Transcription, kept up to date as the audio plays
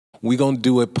We gonna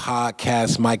do it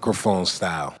podcast microphone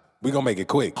style. We gonna make it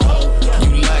quick. You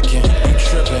lacking, you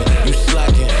tripping, you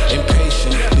slacking,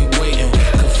 impatient, waiting,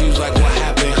 confused like what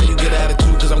happened. How you get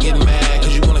attitude cause I'm getting mad,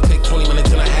 cause you wanna take 20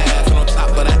 minutes and a half. And on top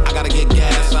of that, I gotta get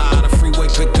gas out of the freeway,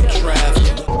 picked up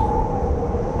traffic.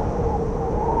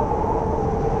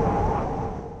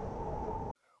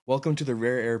 Welcome to the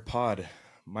Rare Air Pod.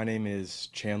 My name is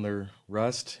Chandler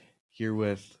Rust, here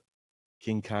with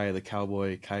King Kai, the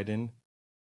Cowboy Kyden,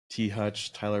 T.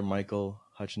 Hutch, Tyler Michael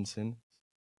Hutchinson,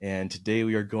 and today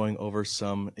we are going over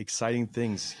some exciting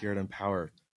things here at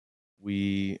Empower.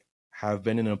 We have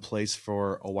been in a place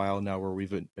for a while now where we've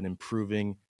been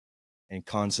improving and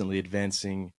constantly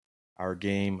advancing our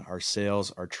game, our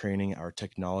sales, our training, our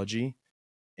technology,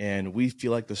 and we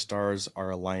feel like the stars are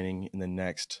aligning in the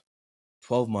next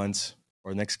 12 months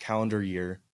or next calendar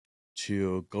year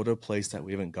to go to a place that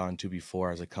we haven't gone to before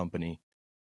as a company.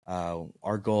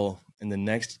 Our goal in the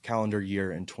next calendar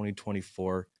year in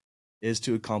 2024 is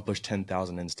to accomplish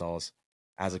 10,000 installs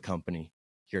as a company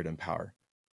here at Empower,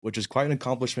 which is quite an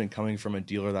accomplishment coming from a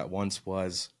dealer that once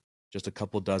was just a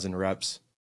couple dozen reps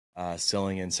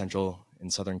selling in Central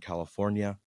and Southern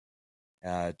California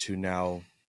to now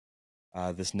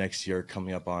this next year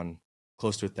coming up on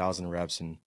close to 1,000 reps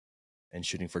and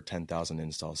shooting for 10,000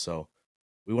 installs. So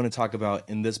we want to talk about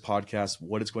in this podcast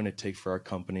what it's going to take for our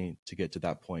company to get to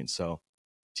that point. So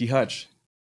T. Hutch,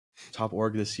 top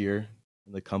org this year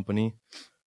in the company.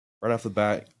 Right off the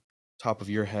bat, top of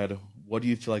your head, what do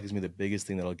you feel like is going to be the biggest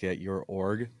thing that'll get your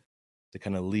org to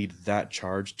kind of lead that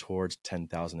charge towards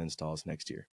 10,000 installs next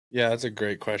year? Yeah, that's a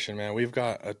great question, man. We've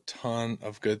got a ton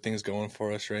of good things going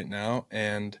for us right now.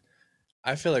 And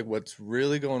I feel like what's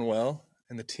really going well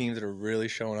and the teams that are really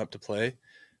showing up to play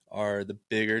are the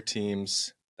bigger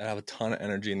teams that have a ton of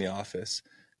energy in the office.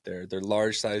 They're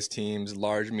large size teams,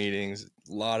 large meetings,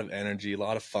 a lot of energy, a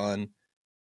lot of fun.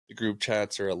 The group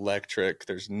chats are electric.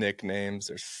 There's nicknames,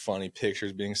 there's funny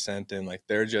pictures being sent in. Like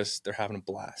they're having a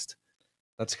blast.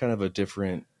 That's kind of a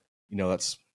different,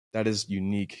 that is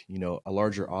unique. A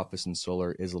larger office in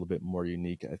solar is a little bit more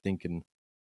unique. I think in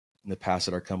the past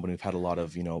at our company, we've had a lot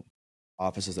of,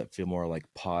 offices that feel more like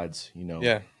pods,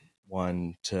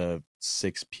 1 to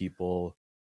 6 people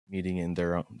meeting in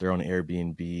their own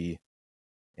Airbnb.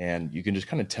 And you can just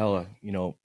kind of tell,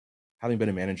 having been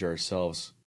a manager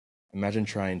ourselves, imagine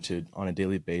trying to, on a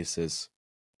daily basis,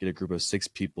 get a group of 6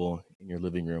 people in your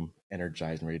living room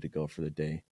energized and ready to go for the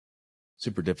day.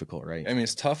 Super difficult, right? I mean,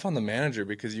 it's tough on the manager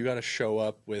because you got to show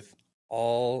up with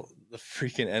all the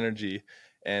freaking energy.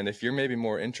 And if you're maybe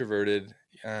more introverted,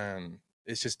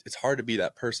 it's hard to be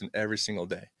that person every single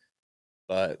day.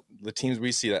 But the teams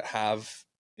we see that have,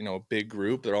 a big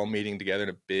group, they're all meeting together in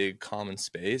a big common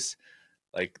space.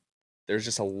 Like there's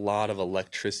just a lot of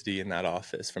electricity in that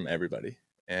office from everybody.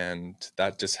 And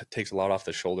that just takes a lot off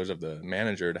the shoulders of the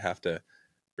manager to have to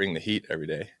bring the heat every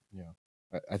day.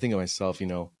 Yeah. I think of myself,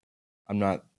 I'm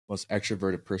not the most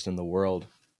extroverted person in the world.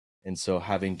 And so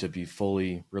having to be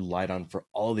fully relied on for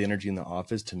all the energy in the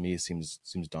office to me seems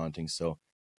daunting. So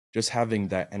just having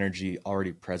that energy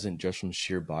already present just from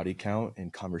sheer body count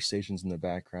and conversations in the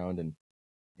background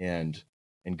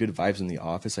and good vibes in the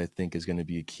office, I think is going to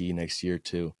be a key next year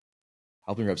to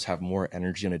helping reps have more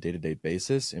energy on a day-to-day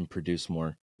basis and produce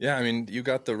more. Yeah, I mean, you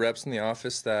got the reps in the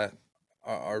office that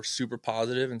are super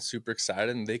positive and super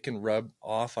excited, and they can rub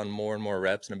off on more and more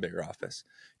reps in a bigger office.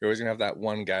 You're always going to have that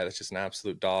one guy that's just an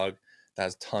absolute dog that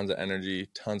has tons of energy,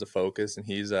 tons of focus, and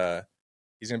he's going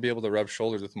to be able to rub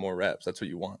shoulders with more reps. That's what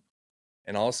you want.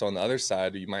 And also on the other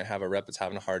side, you might have a rep that's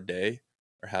having a hard day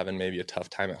or having maybe a tough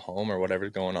time at home or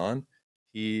whatever's going on.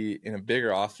 In a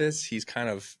bigger office, he's kind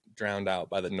of drowned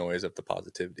out by the noise of the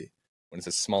positivity. When it's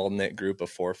a small knit group of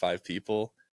 4 or 5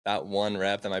 people, that one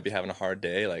rep that might be having a hard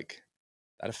day, like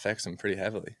that affects him pretty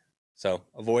heavily. So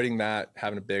avoiding that,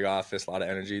 having a big office, a lot of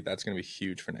energy, that's going to be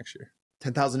huge for next year.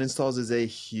 10,000 installs is a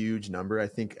huge number. I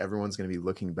think everyone's going to be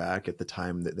looking back at the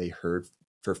time that they heard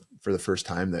for the first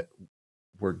time that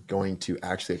we're going to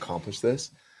actually accomplish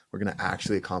this. We're going to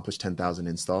actually accomplish 10,000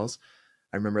 installs.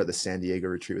 I remember at the San Diego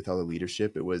retreat with all the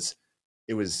leadership, it was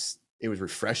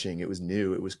refreshing. It was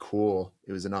new. It was cool.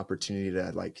 It was an opportunity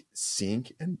to like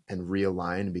sync and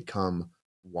realign and become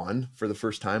one for the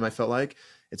first time. I felt like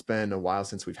it's been a while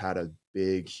since we've had a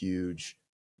big, huge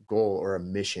goal or a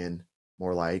mission,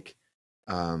 more like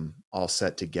all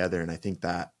set together. And I think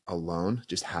that alone,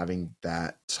 just having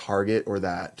that target or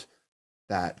that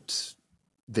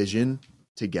vision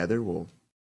together will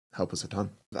help us a ton.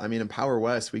 I mean, in MPWR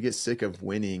West, we get sick of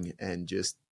winning and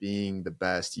just being the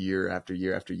best year after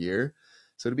year after year.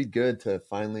 So it'd be good to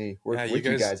finally work with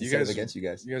you guys instead of against you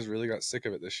guys. You guys really got sick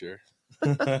of it this year.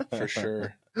 For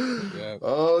sure. Yeah.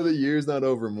 Oh, the year's not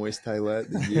over, Moist Tylette.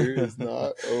 The year is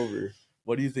not over.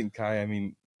 What do you think, Kai? I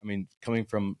mean, coming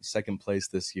from second place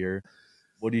this year,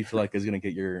 what do you feel like is going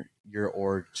to get your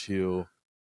org to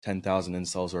 10,000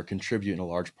 installs or contribute in a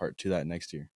large part to that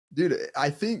next year? Dude, I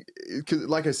think, cause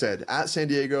like I said, at San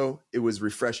Diego, it was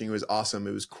refreshing. It was awesome.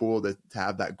 It was cool to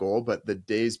have that goal. But the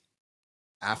days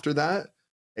after that,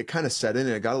 it kind of set in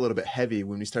and it got a little bit heavy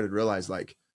when we started to realize,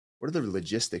 like, what are the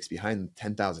logistics behind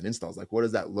 10,000 installs? Like, what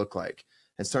does that look like?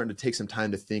 And starting to take some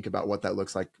time to think about what that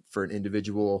looks like for an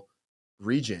individual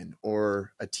region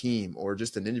or a team or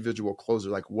just an individual closer.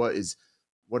 Like, what is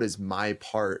my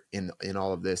part in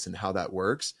all of this and how that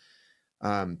works?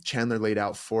 Chandler laid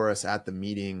out for us at the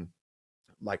meeting,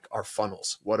 like our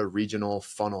funnels, what a regional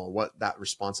funnel, what that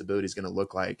responsibility is going to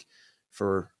look like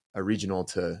for a regional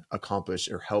to accomplish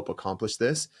or help accomplish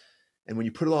this. And when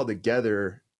you put it all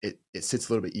together, it sits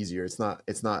a little bit easier. It's not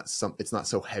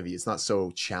so heavy. It's not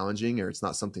so challenging, or it's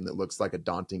not something that looks like a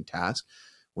daunting task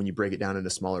when you break it down into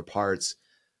smaller parts.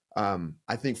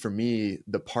 I think for me,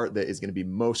 the part that is going to be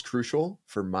most crucial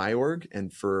for my org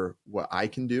and for what I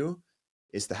can do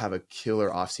is to have a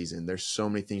killer off season. There's so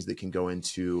many things that can go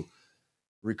into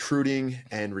recruiting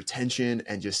and retention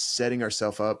and just setting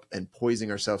ourselves up and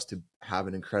poising ourselves to have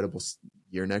an incredible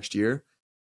year next year.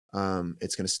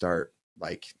 It's going to start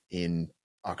like in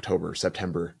October,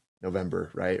 September,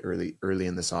 November, right? Early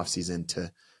in this off season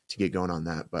to get going on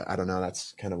that. But I don't know.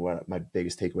 That's kind of what my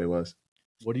biggest takeaway was.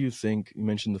 What do you think? You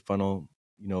mentioned the funnel.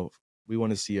 We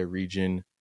want to see a region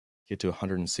get to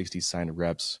 160 signed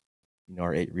reps.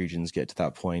 Our 8 regions get to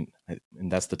that point, and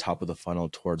that's the top of the funnel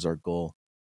towards our goal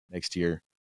next year.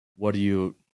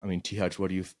 T Hutch, what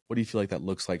do you feel like that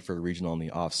looks like for a regional in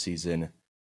the off season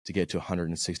to get to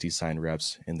 160 signed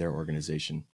reps in their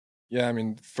organization? Yeah,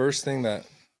 first thing that,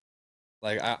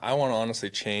 like, I want to honestly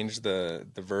change the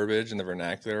verbiage and the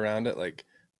vernacular around it. Like,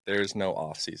 there's no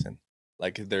off season.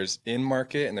 Like, there's in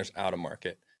market and there's out of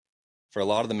market. For a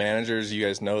lot of the managers, you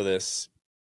guys know this,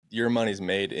 your money's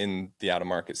made in the out of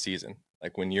market season.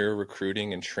 Like, when you're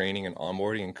recruiting and training and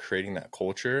onboarding and creating that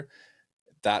culture,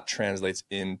 that translates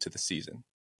into the season.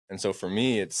 And so for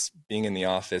me, it's being in the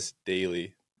office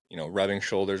daily, rubbing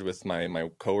shoulders with my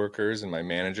coworkers and my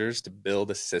managers to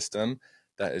build a system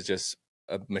that is just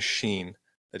a machine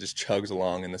that just chugs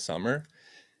along in the summer.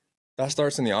 That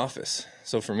starts in the office.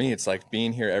 So for me, it's like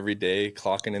being here every day,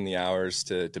 clocking in the hours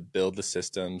to build the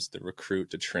systems, to recruit,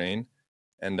 to train.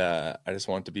 And I just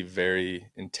want to be very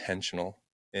intentional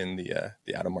in the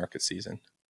out of market season.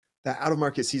 That out of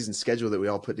market season schedule that we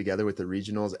all put together with the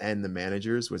regionals and the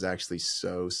managers was actually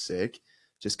so sick.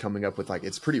 Just coming up with, like,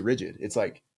 it's pretty rigid. It's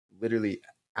like literally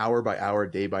hour by hour,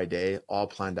 day by day, all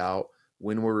planned out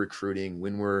when we're recruiting,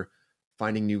 when we're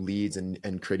finding new leads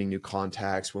and creating new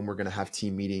contacts, when we're going to have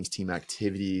team meetings, team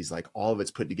activities, like all of it's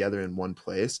put together in one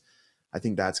place. I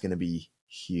think that's going to be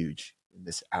huge in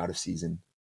this out of season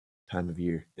time of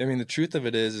year. The truth of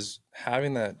it is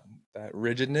having that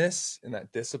rigidness and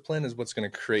that discipline is what's going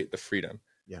to create the freedom.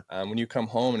 Yeah. When you come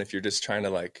home and if you're just trying to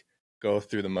like go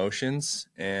through the motions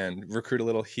and recruit a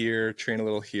little here, train a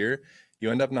little here, you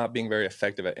end up not being very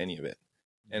effective at any of it.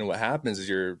 And what happens is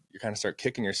you kind of start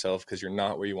kicking yourself because you're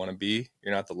not where you want to be.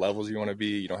 You're not at the levels you want to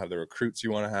be. You don't have the recruits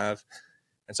you want to have.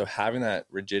 And so having that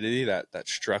rigidity, that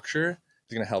structure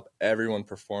is going to help everyone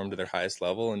perform to their highest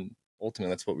level. And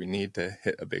ultimately, that's what we need to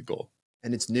hit a big goal.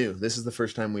 And it's new. This is the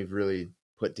first time we've really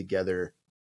put together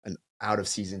an out of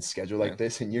season schedule like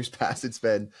this. In years past, it's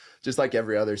been just like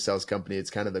every other sales company.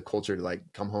 It's kind of the culture to like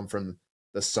come home from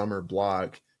the summer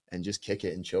block and just kick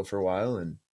it and chill for a while.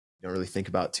 And you don't really think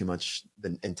about too much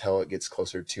until it gets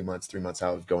closer 2 months, 3 months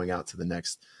out of going out to the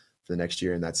next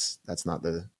year. And that's not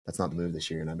the move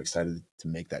this year. And I'm excited to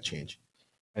make that change.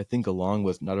 I think along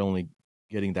with not only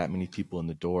getting that many people in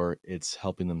the door, it's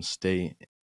helping them stay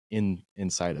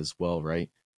inside as well, right?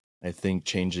 I think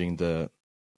changing the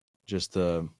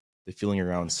feeling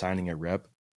around signing a rep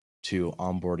to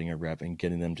onboarding a rep and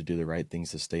getting them to do the right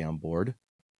things to stay on board.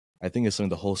 I think it's something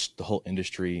the whole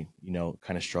industry,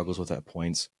 kind of struggles with at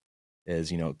points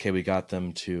is, okay, we got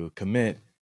them to commit.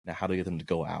 Now how do we get them to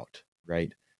go out,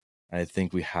 right? And I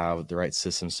think we have the right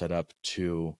system set up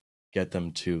to get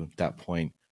them to that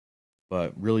point.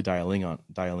 But really dialing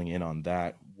in on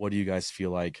that, what do you guys feel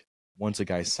like once a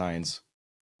guy signs,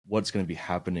 what's going to be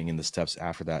happening in the steps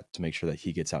after that to make sure that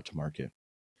he gets out to market?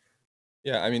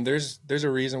 Yeah, there's a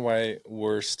reason why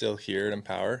we're still here at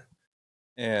Empower.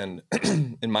 And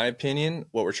in my opinion,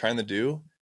 what we're trying to do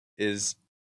is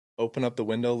open up the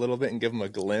window a little bit and give them a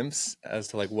glimpse as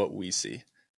to like what we see.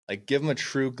 Like give them a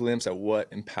true glimpse at what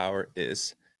Empower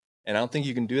is. And I don't think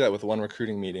you can do that with one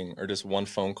recruiting meeting or just one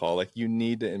phone call. Like, you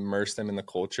need to immerse them in the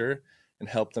culture and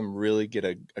help them really get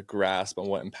a grasp on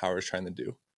what Empower is trying to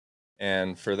do.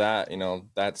 And for that,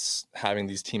 that's having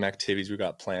these team activities we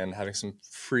got planned, having some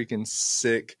freaking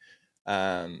sick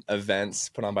events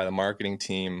put on by the marketing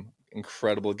team,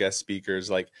 incredible guest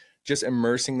speakers, like just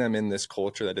immersing them in this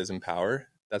culture that is Empower.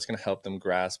 That's going to help them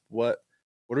grasp what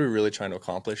are we really trying to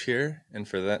accomplish here. And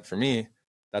for me,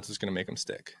 that's what's going to make them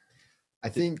stick. I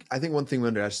think one thing we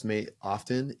underestimate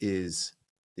often is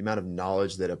the amount of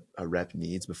knowledge that a rep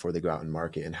needs before they go out and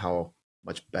market, and how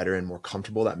much better and more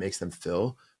comfortable that makes them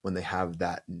feel when they have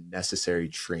that necessary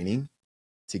training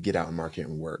to get out and market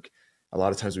and work. A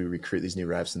lot of times we recruit these new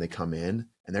reps and they come in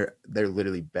and they're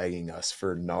literally begging us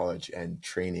for knowledge and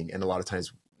training. And a lot of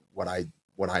times what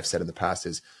I've said in the past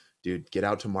is, dude, get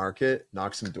out to market,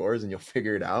 knock some doors, and you'll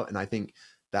figure it out. And I think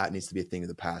that needs to be a thing of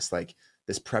the past. Like,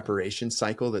 this preparation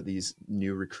cycle that these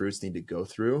new recruits need to go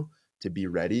through to be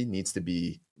ready needs to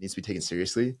be taken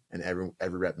seriously, and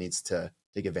every rep needs to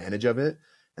take advantage of it.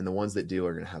 And the ones that do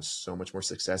are going to have so much more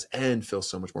success and feel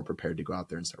so much more prepared to go out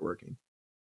there and start working.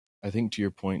 I think to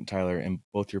your point, Tyler, and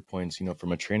both your points,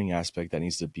 from a training aspect, there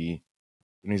needs to be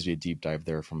a deep dive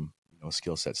there from a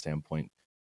skill set standpoint.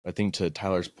 I think to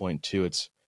Tyler's point too, it's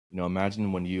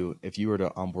imagine if you were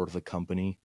to onboard with a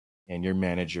company and your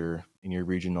manager and your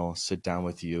regional sit down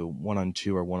with you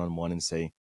 1-on-2 or 1-on-1 and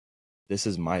say, this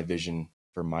is my vision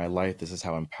for my life. This is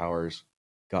how Empower's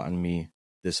gotten me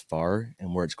this far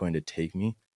and where it's going to take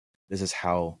me. This is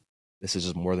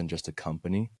just more than just a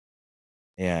company.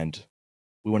 And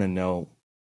we want to know,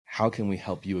 how can we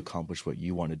help you accomplish what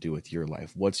you want to do with your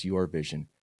life? What's your vision?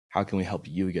 How can we help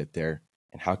you get there?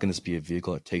 And how can this be a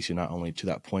vehicle that takes you not only to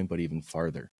that point, but even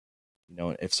farther?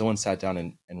 If someone sat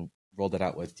down and rolled it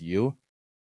out with you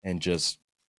and just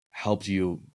helped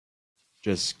you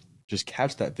just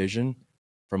catch that vision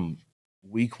from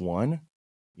week one,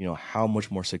 how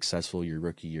much more successful your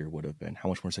rookie year would have been, how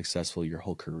much more successful your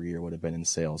whole career would have been in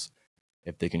sales,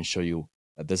 if they can show you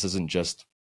that this isn't just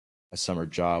a summer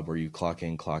job where you clock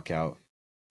in, clock out,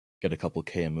 get a couple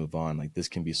K and move on. Like, this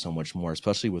can be so much more,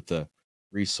 especially with the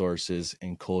resources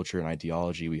and culture and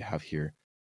ideology we have here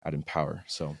at Empower.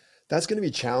 So that's going to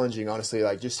be challenging, honestly.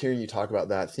 Like, just hearing you talk about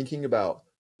that, thinking about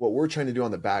what we're trying to do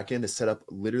on the back end is set up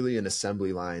literally an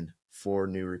assembly line for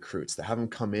new recruits, to have them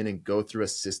come in and go through a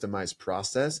systemized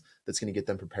process that's going to get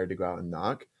them prepared to go out and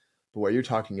knock. But what you're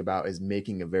talking about is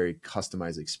making a very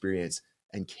customized experience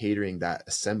and catering that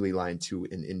assembly line to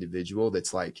an individual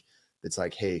that's like,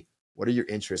 hey, what are your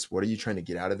interests? What are you trying to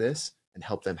get out of this? And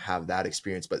help them have that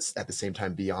experience, but at the same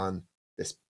time, beyond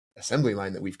this assembly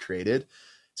line that we've created.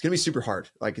 It's going to be super hard.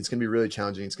 Like, it's going to be really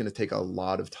challenging. It's going to take a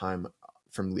lot of time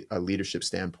from a leadership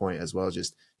standpoint, as well as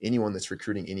just anyone that's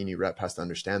recruiting any new rep has to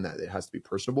understand that it has to be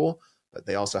personable, but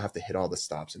they also have to hit all the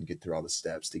stops and get through all the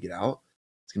steps to get out.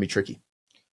 It's going to be tricky.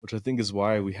 Which I think is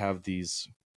why we have these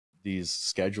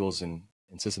schedules and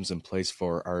systems in place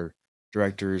for our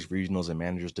directors, regionals, and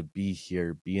managers to be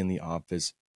here, be in the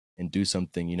office, and do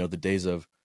something. The days of,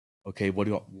 okay, what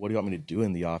do you want me to do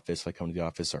in the office if I come to the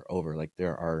office are over. Like,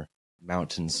 there are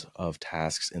mountains of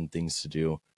tasks and things to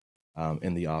do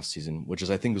in the off season, which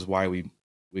I think is why we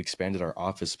expanded our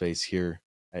office space here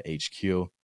at HQ.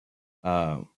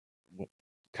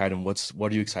 Kyden,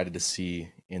 what are you excited to see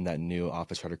in that new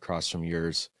office right across from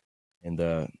yours in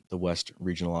the West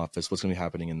regional office? What's going to be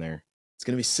happening in there? It's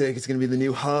going to be sick. It's going to be the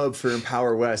new hub for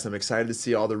MPWR West. I'm excited to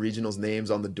see all the regionals' names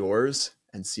on the doors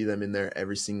and see them in there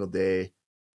every single day,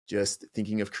 just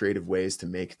thinking of creative ways to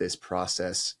make this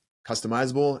process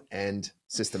customizable and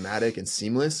systematic and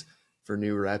seamless for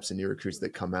new reps and new recruits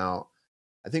that come out.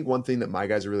 I think one thing that my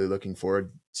guys are really looking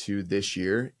forward to this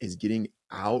year is getting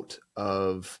out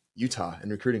of Utah and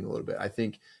recruiting a little bit. I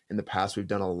think in the past, we've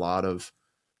done a lot of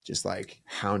just like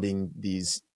hounding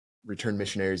these return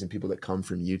missionaries and people that come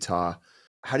from Utah.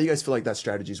 How do you guys feel like that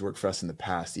strategy's worked for us in the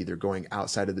past, either going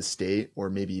outside of the state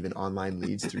or maybe even online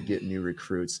leads to get new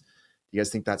recruits? Do you guys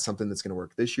think that's something that's going to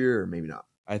work this year, or maybe not?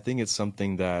 I think it's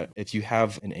something that if you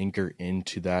have an anchor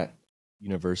into that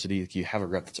university, if you have a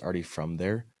rep that's already from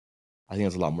there, I think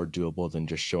it's a lot more doable than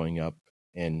just showing up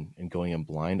and going in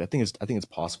blind. I think it's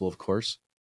possible, of course.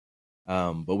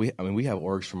 But we have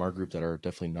orgs from our group that are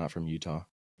definitely not from Utah,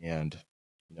 and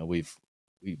we've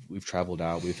traveled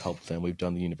out, we've helped them, we've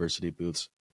done the university booths,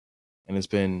 and it's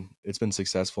been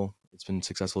successful. It's been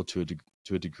successful to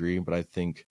a degree, but I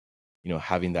think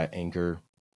having that anchor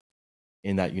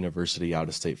in that university out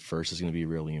of state first is going to be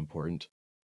really important.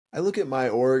 I look at my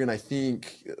org and I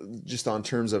think, just on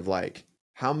terms of like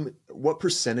what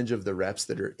percentage of the reps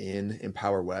that are in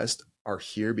MPWR West are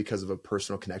here because of a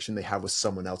personal connection they have with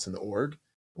someone else in the org?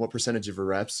 What percentage of our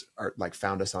reps are like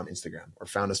found us on Instagram or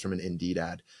found us from an Indeed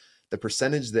ad? The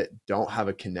percentage that don't have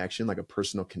a connection, like a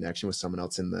personal connection with someone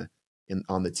else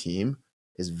on the team,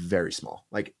 is very small.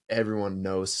 Like everyone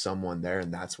knows someone there,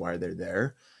 and that's why they're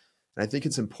there. And I think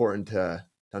it's important to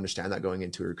understand that going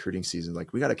into a recruiting season.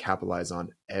 Like we got to capitalize on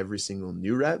every single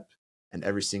new rep and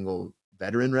every single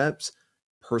veteran reps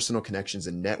personal connections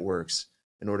and networks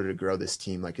in order to grow this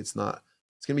team. Like it's going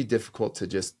to be difficult to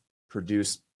just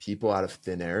produce people out of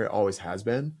thin air. It always has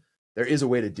been. There is a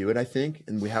way to do it, I think,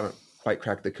 and we haven't quite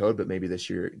cracked the code, but maybe this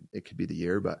year it could be the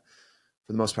year. But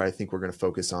for the most part, I think we're going to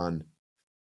focus on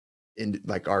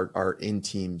our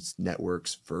in-teams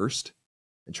networks first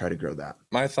and try to grow that.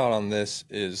 My thought on this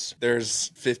is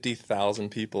there's 50,000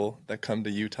 people that come to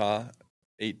Utah,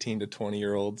 18 to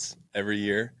 20-year-olds every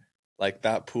year. Like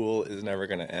that pool is never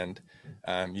going to end.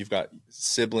 You've got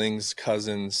siblings,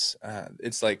 cousins.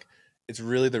 It's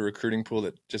really the recruiting pool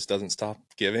that just doesn't stop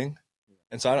giving.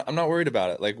 And so I'm not worried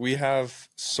about it. Like we have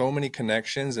so many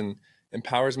connections, and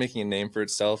MPWR's making a name for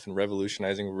itself and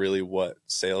revolutionizing really what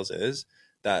sales is,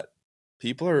 that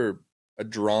people are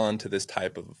drawn to this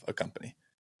type of a company.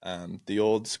 The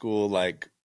old school,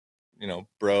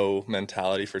 bro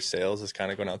mentality for sales is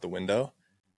kind of going out the window.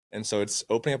 And so it's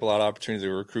opening up a lot of opportunities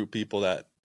to recruit people that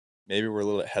maybe were a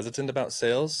little bit hesitant about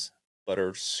sales, but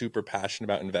are super passionate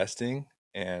about investing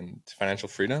and financial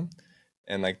freedom.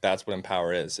 And that's what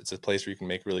MPWR is. It's a place where you can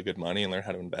make really good money and learn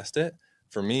how to invest it.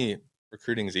 For me,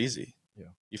 recruiting is easy. Yeah.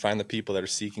 You find the people that are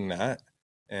seeking that,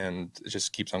 and it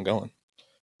just keeps on going.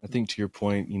 I think to your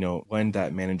point, when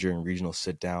that manager and regional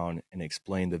sit down and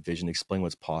explain the vision, explain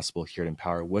what's possible here at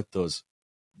MPWR with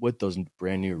those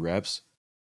brand new reps,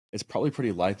 it's probably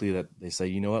pretty likely that they say,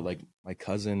 you know what, like my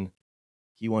cousin,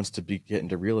 he wants to get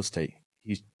into real estate.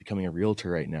 He's becoming a realtor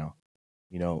right now.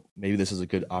 Maybe this is a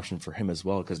good option for him as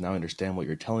well, because now I understand what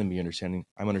you're telling me.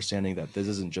 I'm understanding that this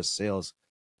isn't just sales.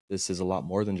 This is a lot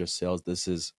more than just sales. This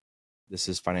is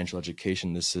financial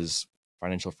education. This is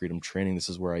financial freedom training. This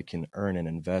is where I can earn and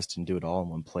invest and do it all in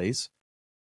one place.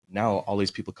 Now all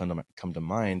these people come to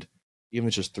mind. Even if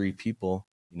it's just 3 people,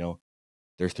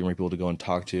 there's 3 more people to go and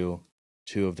talk to.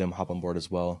 2 of them hop on board as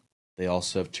well. They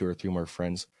also have 2 or 3 more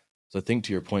friends. So I think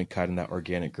to your point, Kyden, that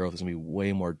organic growth is going to be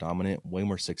way more dominant, way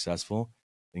more successful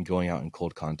than going out and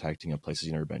cold contacting at places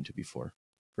you've never been to before.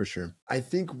 For sure. I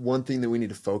think one thing that we need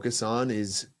to focus on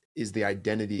is the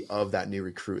identity of that new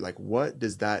recruit. Like what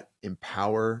does that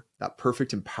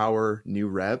perfect empower new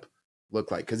rep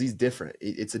look like? Because he's different.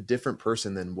 It's a different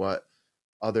person than what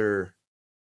other,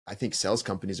 I think, sales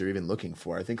companies are even looking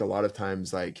for. I think a lot of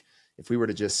times, like if we were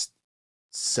to just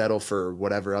settle for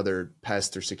whatever other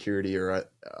pest or security or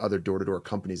other door-to-door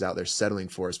companies out there settling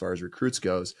for as far as recruits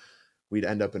goes, we'd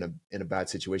end up in a bad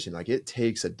situation. Like it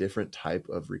takes a different type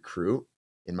of recruit,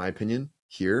 in my opinion,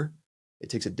 here. It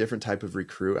takes a different type of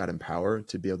recruit at MPWR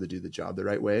to be able to do the job the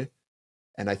right way.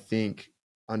 And I think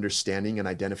understanding and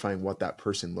identifying what that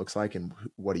person looks like and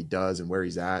what he does and where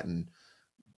he's at and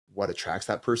what attracts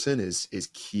that person is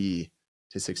key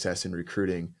to success in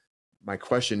recruiting. My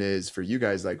question is for you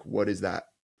guys, like, what does that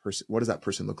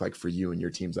person look like for you and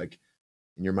your teams? Like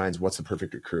in your minds, what's the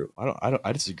perfect recruit?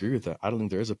 I disagree with that. I don't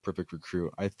think there is a perfect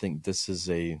recruit. I think this is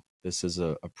a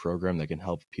program that can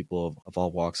help people of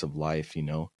all walks of life,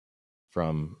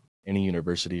 from any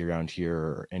university around here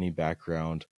or any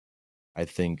background. I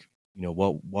think,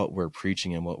 what we're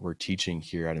preaching and what we're teaching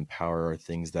here at MPWR are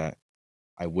things that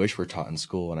I wish were taught in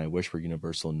school and I wish were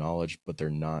universal knowledge, but they're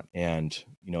not. And,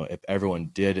 if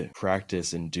everyone did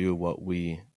practice and do what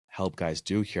we help guys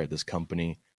do here at this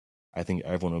company, I think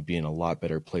everyone would be in a lot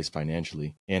better place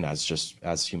financially and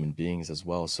as human beings as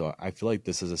well. So I feel like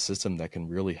this is a system that can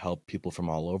really help people from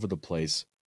all over the place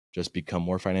just become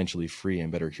more financially free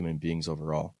and better human beings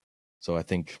overall. So I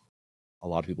think a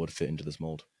lot of people would fit into this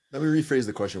mold. Let me rephrase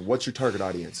the question. What's your target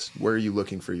audience? Where are you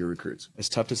looking for your recruits? It's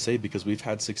tough to say because we've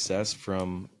had success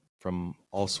from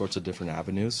all sorts of different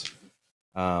avenues.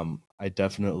 I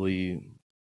definitely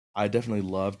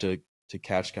love to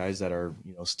catch guys that are,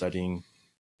 studying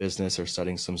business or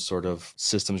studying some sort of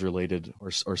systems related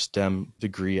or STEM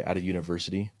degree at a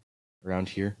university around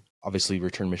here. Obviously,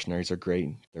 return missionaries are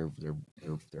great. They're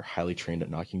highly trained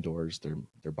at knocking doors.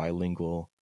 They're bilingual,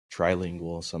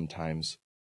 trilingual sometimes.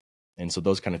 And so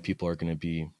those kind of people are going to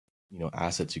be,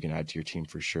 assets you can add to your team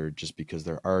for sure, just because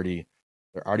they're already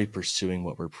pursuing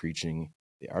what we're preaching.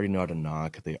 They already know how to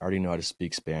knock. They already know how to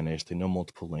speak Spanish. They know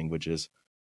multiple languages.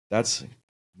 That's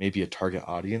maybe a target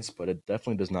audience, but it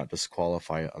definitely does not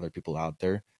disqualify other people out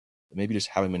there that maybe just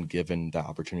haven't been given the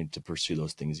opportunity to pursue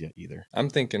those things yet either? I'm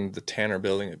thinking the Tanner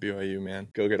building at BYU, man.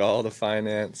 Go get all the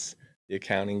finance, the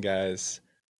accounting guys.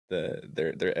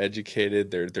 They're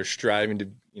educated. They're striving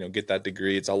to get that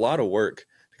degree. It's a lot of work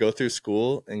to go through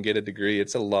school and get a degree.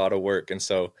 It's a lot of work, and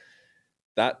so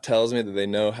that tells me that they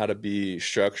know how to be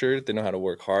structured. They know how to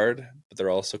work hard, but they're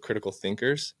also critical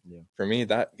thinkers. Yeah. For me,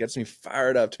 that gets me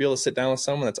fired up to be able to sit down with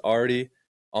someone that's already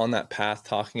on that path,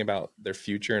 talking about their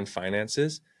future and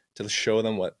finances, to show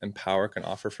them what Empower can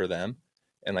offer for them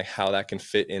and like how that can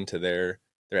fit into their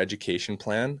education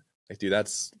plan. Like, dude,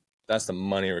 that's the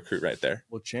money recruit right there.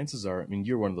 Well, chances are, I mean,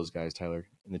 you're one of those guys, Tyler,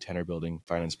 in the Tanner Building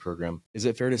Finance Program. Is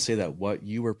it fair to say that what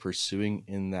you were pursuing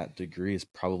in that degree is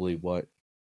probably what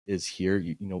is here?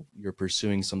 You're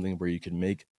pursuing something where you can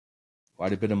make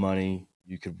quite a bit of money.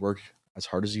 You could work as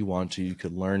hard as you want to. You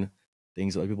could learn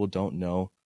things that other people don't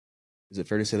know. Is it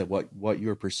fair to say that what you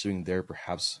were pursuing there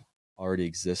perhaps already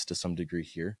exists to some degree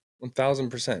here?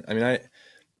 1,000%. I mean,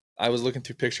 I was looking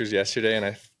through pictures yesterday and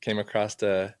I came across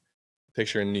a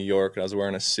picture in New York, and I was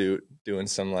wearing a suit doing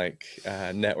some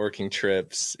networking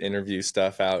trips, interview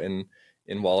stuff out in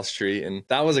Wall Street. And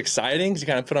that was exciting because you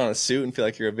kind of put on a suit and feel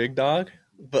like you're a big dog.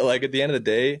 But like at the end of the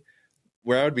day,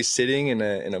 where I would be sitting in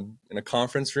a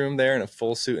conference room there in a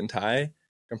full suit and tie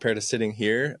compared to sitting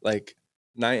here, like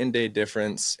night and day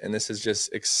difference. And this has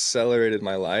just accelerated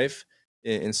my life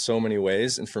in so many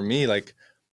ways. And for me, like,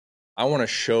 I want to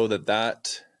show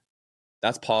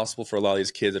that's possible for a lot of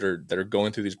these kids that are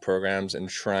going through these programs and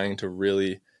trying to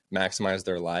really maximize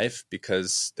their life,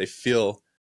 because they feel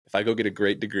if I go get a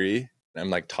great degree and I'm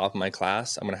like top of my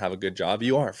class, I'm going to have a good job.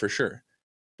 You are, for sure.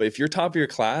 But if you're top of your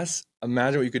class,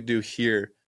 imagine what you could do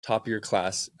here, top of your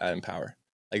class at Empower.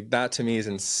 Like, that to me is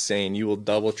insane. You will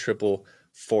double, triple,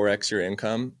 4x your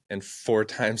income and 4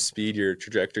 times speed your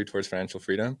trajectory towards financial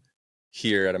freedom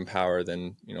here at Empower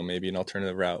than, maybe an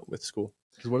alternative route with school.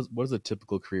 Because what does a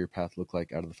typical career path look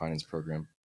like out of the finance program?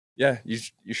 Yeah,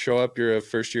 you show up, you're a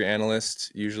first year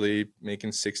analyst, usually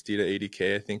making 60 to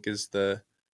 80K, I think is the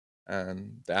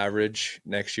average.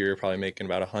 Next year, you're probably making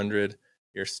about 100.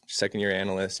 You're second year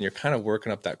analyst, and you're kind of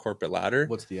working up that corporate ladder.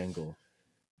 What's the end goal?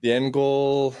 The end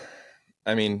goal,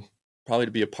 I mean, probably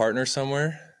to be a partner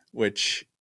somewhere, which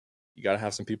you got to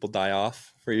have some people die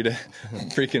off for you to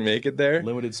freaking make it there.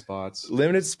 Limited spots.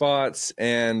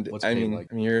 And what's I pay mean, like?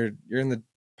 you're in the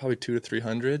probably 200 to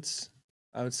 300s,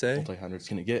 I would say.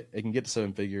 Multi-hundreds. It can get to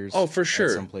 7 figures. Oh, for sure.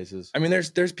 At some places. I mean,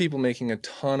 there's people making a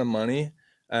ton of money.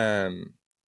 I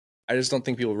just don't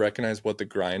think people recognize what the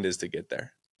grind is to get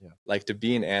there. Yeah. Like, to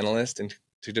be an analyst and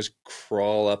to just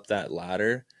crawl up that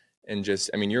ladder and you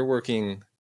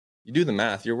do the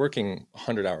math, you're working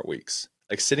 100-hour weeks.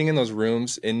 Like, sitting in those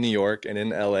rooms in New York and in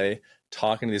LA,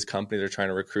 talking to these companies that are trying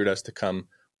to recruit us to come,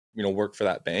 work for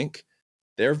that bank.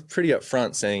 They're pretty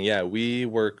upfront saying, yeah, we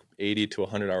work 80 to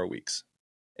 100-hour weeks.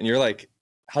 And you're like,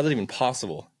 how's that even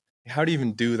possible? How do you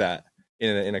even do that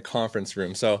in a conference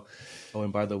room? So,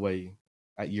 and by the way,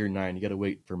 at year 9, you got to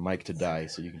wait for Mike to die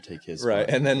so you can take his right.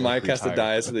 spot. And then Mike has to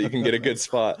die so that you can get a good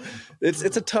spot. It's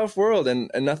a tough world, and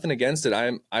nothing against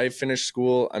it. I finished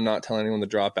school. I'm not telling anyone to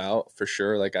drop out, for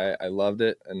sure. Like, I loved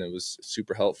it, and it was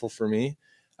super helpful for me.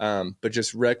 But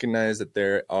just recognize that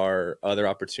there are other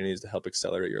opportunities to help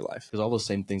accelerate your life. Because all those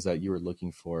same things that you were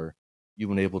looking for, you've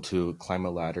been able to climb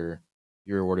a ladder.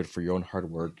 You're rewarded for your own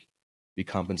hard work, be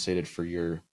compensated for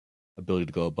your ability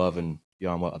to go above and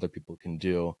beyond what other people can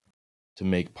do to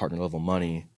make partner level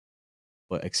money,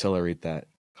 but accelerate that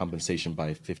compensation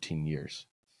by 15 years.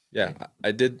 Yeah,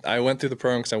 I did. I went through the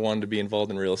program because I wanted to be involved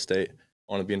in real estate.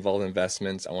 I wanted to be involved in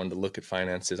investments. I wanted to look at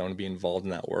finances. I want to be involved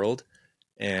in that world.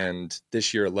 And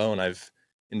this year alone, I've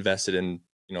invested in,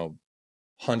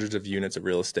 hundreds of units of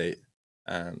real estate.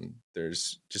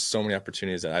 There's just so many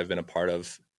opportunities that I've been a part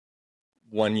of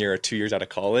 1 year or 2 years out of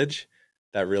college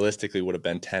that realistically would have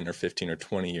been 10 or 15 or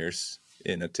 20 years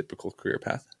in a typical career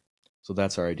path. So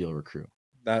that's our ideal recruit.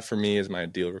 That for me is my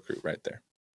ideal recruit right there.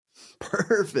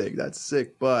 Perfect. That's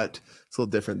sick, but it's a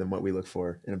little different than what we look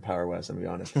for in MPWR West, I'm gonna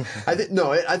be honest. I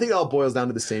think it all boils down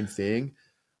to the same thing.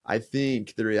 I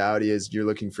think the reality is you're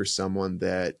looking for someone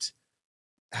that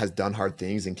has done hard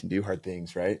things and can do hard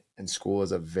things, right? And school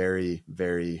is a very,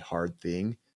 very hard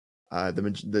thing.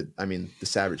 The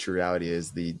savage reality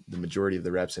is the majority of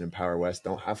the reps in MPWR West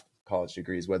don't have college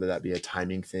degrees, whether that be a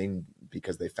timing thing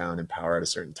because they found Empower at a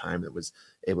certain time that was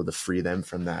able to free them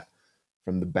from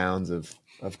the bounds of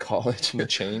college, from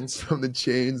the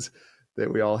chains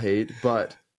that we all hate.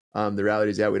 But the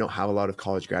reality is, we don't have a lot of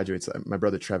college graduates. My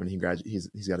brother Trevin,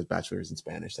 he's got his bachelor's in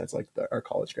Spanish. That's like our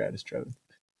college grad is Trevin.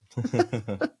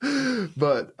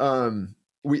 But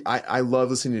I love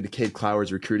listening to Cade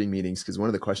Clower's recruiting meetings, because one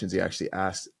of the questions he actually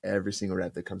asks every single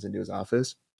rep that comes into his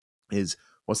office is,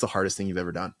 what's the hardest thing you've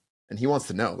ever done? And he wants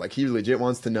to know, like, he legit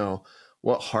wants to know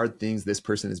what hard things this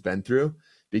person has been through,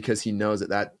 because he knows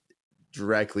that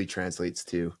directly translates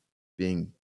to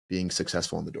being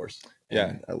successful in the doors. Yeah.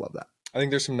 And I love that. I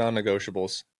think there's some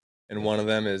non-negotiables, and one of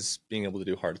them is being able to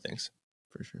do hard things.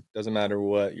 For sure. Doesn't matter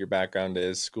what your background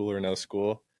is, school or no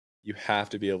school, you have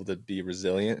to be able to be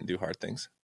resilient and do hard things.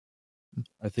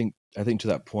 I think to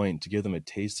that point, to give them a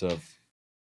taste of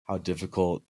how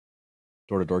difficult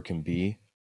door-to-door can be,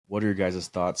 what are your guys'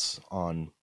 thoughts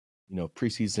on,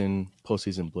 preseason,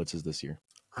 postseason blitzes this year?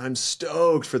 I'm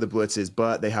stoked for the blitzes,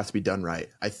 but they have to be done right.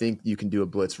 I think you can do a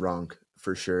blitz wrong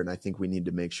for sure, and I think we need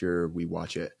to make sure we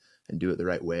watch it and do it the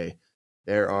right way.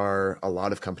 There are a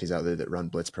lot of companies out there that run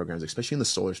blitz programs, especially in the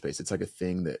solar space. It's like a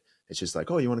thing that it's just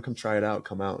like, oh, you want to come try it out,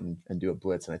 come out and do a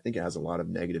blitz. And I think it has a lot of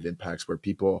negative impacts where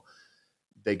people,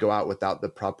 they go out without the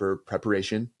proper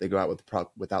preparation. They go out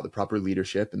without the proper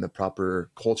leadership and the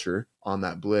proper culture on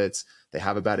that blitz. They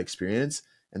have a bad experience,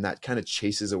 and that kind of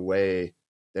chases away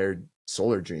their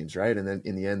solar dreams, right? And then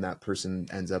in the end, that person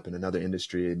ends up in another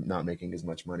industry, not making as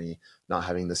much money, not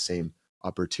having the same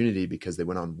opportunity because they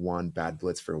went on one bad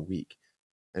blitz for a week.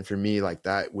 And for me, like,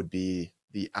 that would be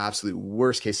the absolute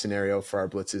worst case scenario for our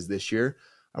blitzes this year.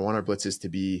 I want our blitzes to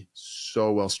be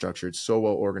so well structured, so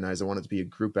well organized. I want it to be a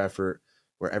group effort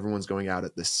where everyone's going out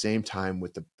at the same time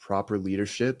with the proper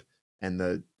leadership,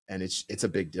 and it's a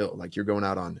big deal. Like, you're going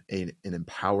out on an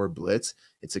empower blitz.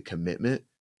 It's a commitment.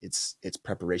 It's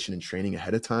preparation and training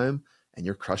ahead of time, and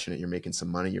you're crushing it. You're making some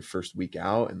money your first week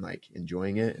out and like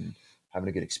enjoying it and having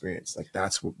a good experience. Like,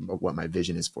 that's what my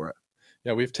vision is for it.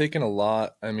 Yeah, we've taken a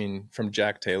lot. I mean, from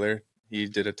Jack Taylor, he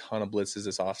did a ton of blitzes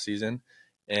this offseason,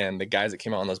 and the guys that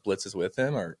came out on those blitzes with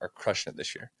him are crushing it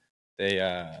this year.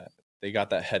 They got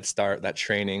that head start, that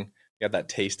training, got that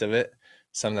taste of it.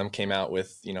 Some of them came out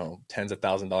with, tens of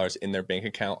 $1,000s in their bank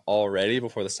account already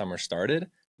before the summer started. And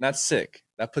that's sick.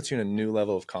 That puts you in a new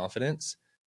level of confidence.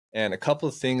 And a couple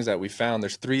of things that we found,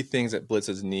 there's 3 things that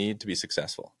blitzes need to be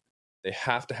successful. They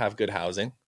have to have good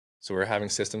housing. So we're having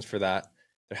systems for that.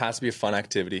 There has to be a fun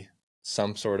activity,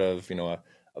 some sort of, a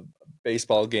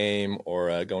baseball game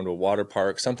or going to a water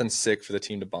park, something sick for the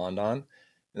team to bond on. And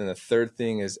then the third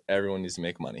thing is everyone needs to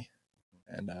make money.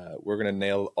 And we're going to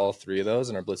nail all 3 of those,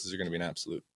 and our blitzes are going to be an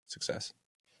absolute success.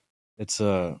 It's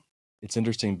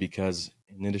interesting because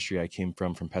in the industry I came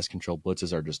from pest control,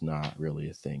 blitzes are just not really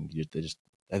a thing.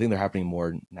 I think they're happening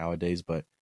more nowadays, but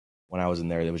when I was in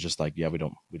there, it was just like, yeah, we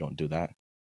don't do that.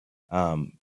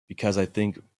 Because I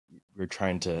think we're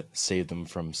trying to save them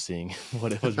from seeing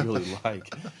what it was really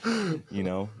like,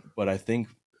 but I think,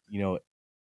 and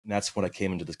that's what I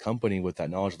came into this company with, that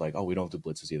knowledge, like, oh, we don't do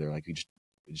blitzes either. Like,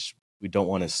 we don't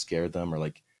want to scare them, or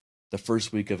like the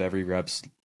first week of every rep's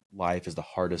life is the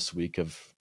hardest week of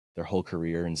their whole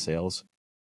career in sales.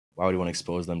 Why would we want to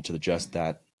expose them to just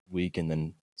that week and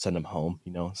then send them home?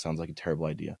 Sounds like a terrible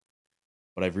idea.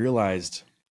 But I've realized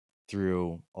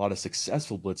through a lot of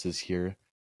successful blitzes here,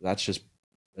 that's just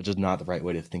not the right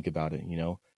way to think about it,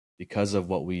 because of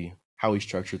how we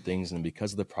structure things, and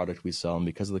because of the product we sell, and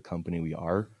because of the company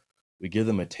we give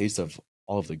them a taste of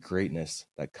all of the greatness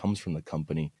that comes from the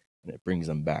company, and it brings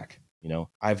them back.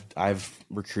 I've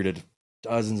recruited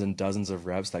dozens and dozens of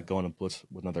reps that go on a blitz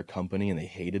with another company and they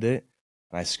hated it,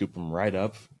 and I scoop them right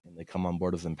up and they come on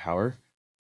board with Empower.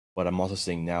 But I'm also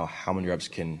seeing now how many reps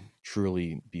can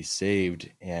truly be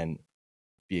saved and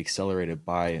be accelerated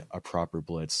by a proper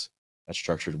blitz that's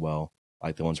structured well,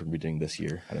 like the ones we're going to be doing this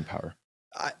year at Empower.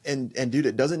 And dude,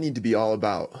 it doesn't need to be all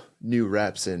about new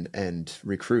reps and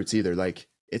recruits either. Like,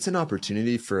 it's an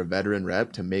opportunity for a veteran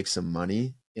rep to make some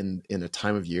money in a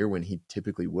time of year when he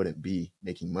typically wouldn't be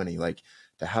making money. Like,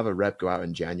 to have a rep go out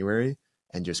in January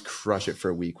and just crush it for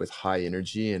a week with high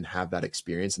energy and have that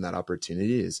experience and that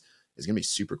opportunity is going to be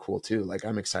super cool too. Like,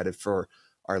 I'm excited for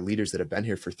our leaders that have been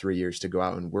here for 3 years to go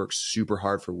out and work super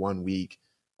hard for 1 week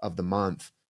of the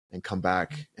month and come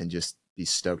back and just be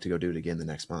stoked to go do it again the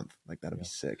next month. Like, that'll be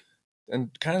sick.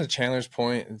 And kind of to Chandler's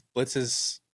point,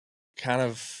 blitzes kind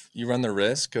of, you run the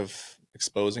risk of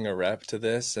exposing a rep to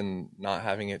this and not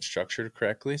having it structured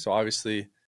correctly. So obviously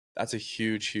that's a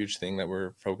huge thing that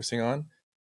we're focusing on.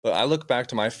 But I look back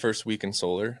to my first week in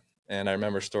solar, and I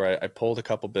remember a story. I pulled a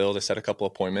couple bills, I set a couple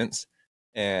appointments,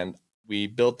 and we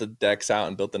built the decks out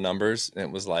and built the numbers. And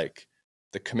it was like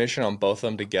the commission on both of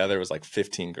them together was like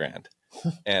 15 grand.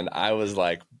 And I was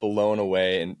like blown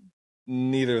away, and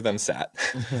neither of them sat.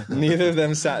 Neither of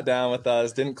them sat down with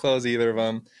us, didn't close either of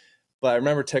them. But I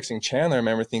remember texting Chandler. I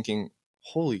remember thinking,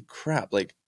 holy crap,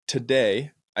 like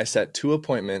today I set 2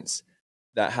 appointments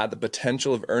that had the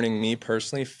potential of earning me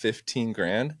personally 15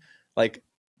 grand. Like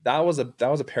that was a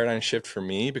paradigm shift for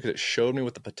me because it showed me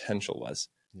what the potential was.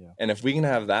 Yeah. And if we can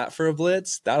have that for a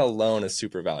blitz, that alone is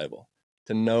super valuable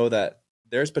to know that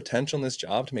there's potential in this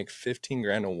job to make 15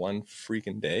 grand in one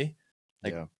freaking day.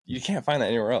 Like you can't find that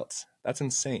anywhere else. That's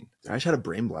insane. I just had a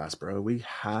brain blast, bro. We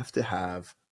have to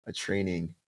have a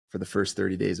training for the first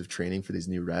 30 days of training for these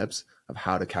new reps of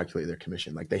how to calculate their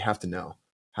commission. Like they have to know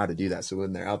how to do that. So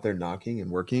when they're out there knocking and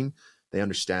working, they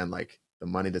understand like the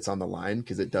money that's on the line,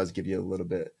 because it does give you a little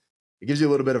bit, it gives you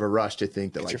a little bit of a rush to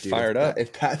think that, like, dude, dude, fired up.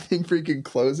 If that thing freaking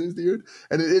closes, dude,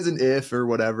 and it is an if or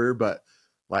whatever, but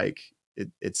like it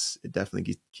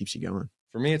definitely keeps you going.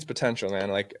 For me, it's potential,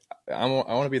 man. Like I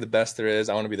want to be the best there is.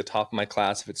 I want to be the top of my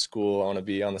class if it's school. I want to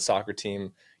be on the soccer team.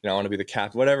 You know, I want to be the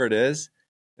captain, whatever it is.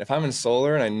 If I'm in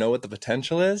solar and I know what the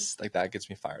potential is, like that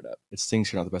gets me fired up. It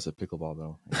stinks you're not the best at pickleball,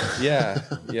 though. Yeah.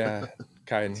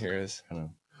 Kyden here is kind of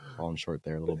falling short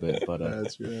there a little bit, but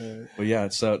that's right. But yeah,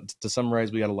 so to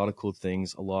summarize, we got a lot of cool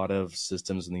things, a lot of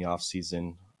systems in the off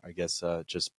season. I guess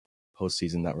just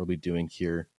postseason that we'll be doing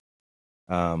here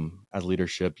as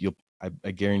leadership.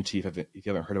 I guarantee if you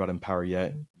haven't heard about Empower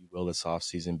yet, you will this off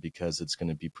season, because it's going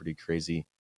to be pretty crazy.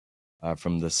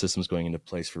 From the systems going into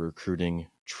place for recruiting,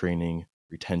 training,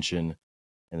 retention,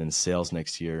 and then sales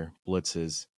next year,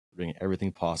 blitzes, we're doing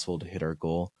everything possible to hit our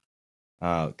goal.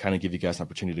 Kind of give you guys an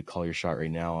opportunity to call your shot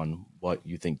right now on what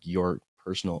you think your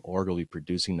personal org will be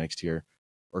producing next year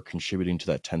or contributing to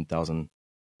that 10,000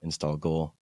 install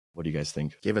goal. What do you guys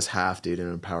think? Give us half, dude,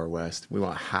 in MPWR West. We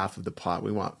want half of the pot.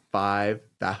 We want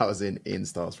 5,000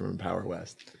 installs from MPWR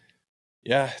West.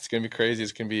 Yeah, it's going to be crazy.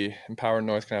 It's going to be Empower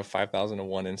North going to have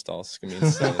 5,001 installs. It's going to be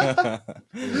insane.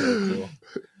 Really cool.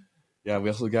 Yeah, we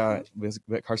also got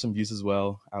Carson Buse as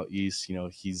well out east. You know,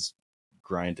 he's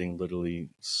grinding literally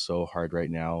so hard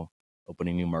right now,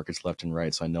 opening new markets left and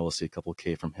right. So I know we'll see a couple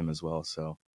K from him as well.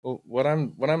 So what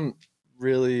I'm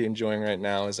really enjoying right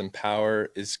now is Empower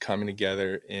is coming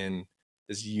together in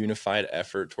this unified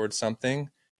effort towards something.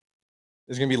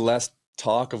 There's going to be less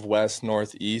talk of West,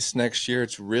 North, East next year.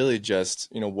 It's really just,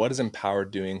 you know, what is Empower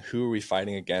doing? Who are we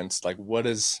fighting against? Like, what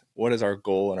is our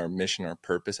goal and our mission, our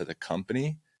purpose as a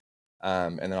company?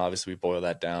 And then obviously we boil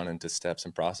that down into steps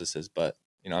and processes. But,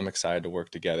 you know, I'm excited to work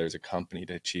together as a company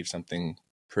to achieve something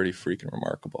pretty freaking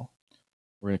remarkable.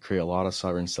 We're going to create a lot of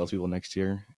sovereign salespeople next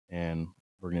year, and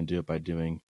we're going to do it by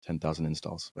doing 10,000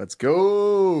 installs. Let's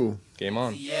go. Game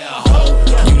on. Yeah,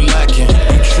 you lacking,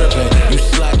 you tripping, you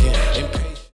slacking.